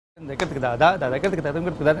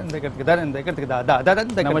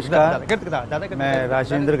नमस्कार, मैं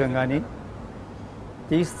राजेंद्र गंगानी।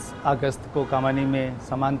 30 अगस्त को kamani में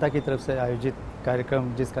समानता की तरफ से आयोजित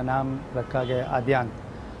कार्यक्रम जिसका नाम रखा गया आद्यांत।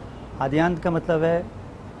 आद्यांत का मतलब है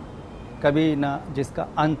कभी ना जिसका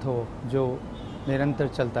अंत हो, जो निरंतर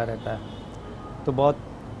चलता रहता है। तो बहुत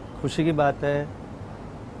खुशी की बात है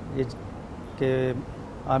ये कि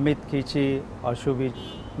अमित, खींची और शुभी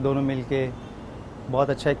दोनों मिलके बहुत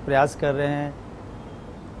अच्छा एक प्रयास कर रहे हैं।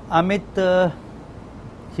 अमित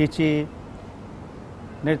खींची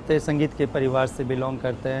नृत्य संगीत के परिवार से बिलोंग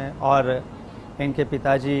करते हैं और इनके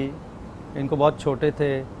पिताजी इनको बहुत छोटे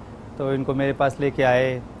थे तो इनको मेरे पास लेके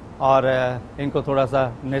आए और इनको थोड़ा सा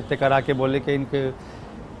नृत्य करा के बोले कि इनके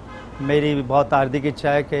मेरी बहुत हार्दिक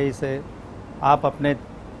इच्छा है कि इसे आप अपने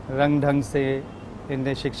रंग ढंग से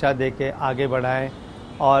इन्हें शिक्षा दे के आगे बढ़ाएं।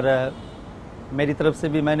 और मेरी तरफ से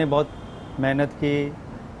भी मैंने बहुत मेहनत की,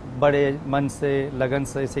 बड़े मन से लगन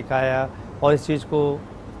से सिखाया और इस चीज़ को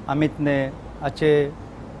अमित ने अच्छे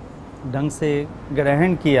ढंग से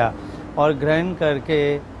ग्रहण किया और ग्रहण करके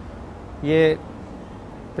ये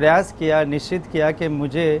प्रयास किया, निश्चित किया कि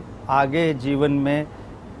मुझे आगे जीवन में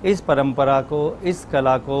इस परंपरा को, इस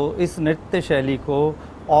कला को, इस नृत्य शैली को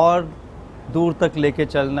और दूर तक लेके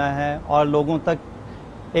चलना है और लोगों तक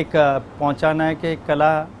एक पहुंचाना है कि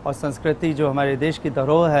कला और संस्कृति जो हमारे देश की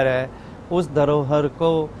धरोहर है, उस धरोहर को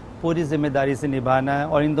पूरी जिम्मेदारी से निभाना है।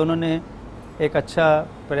 और इन दोनों ने एक अच्छा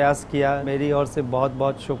प्रयास किया। मेरी ओर से बहुत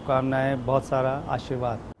बहुत शुभकामनाएं, बहुत सारा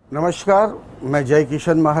आशीर्वाद। नमस्कार, मैं जय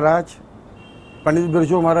किशन महाराज, पंडित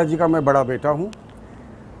बिरजू महाराज जी का मैं बड़ा बेटा हूं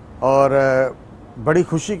और बड़ी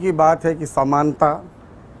खुशी की बात है कि समानता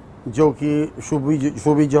जो कि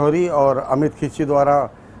शुभी जोहरी और अमित खिंची द्वारा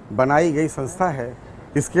बनाई गई संस्था है,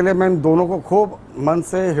 इसके लिए मैं इन दोनों को खूब मन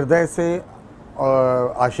से, हृदय से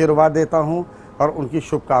आशीर्वाद देता हूं और उनकी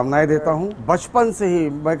शुभकामनाएं देता हूं। बचपन से ही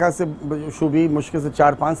मैं कहा से शुभी मुश्किल से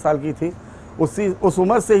 4-5 साल की थी, उस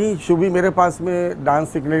उम्र से ही शुभी मेरे पास में डांस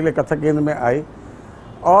सीखने के लिए कथक केंद्र में आई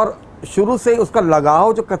और शुरू से ही उसका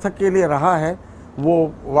लगाव जो कथक के लिए रहा है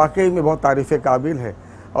वो वाकई में बहुत तारीफ़ काबिल है।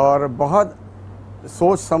 और बहुत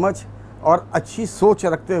सोच समझ और अच्छी सोच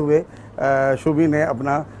रखते हुए शुभी ने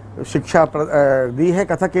अपना शिक्षा दी है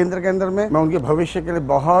कथक केंद्र के अंदर में। मैं उनके भविष्य के लिए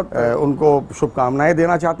बहुत उनको शुभकामनाएं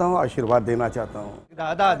देना चाहता हूं, आशीर्वाद देना चाहता हूं।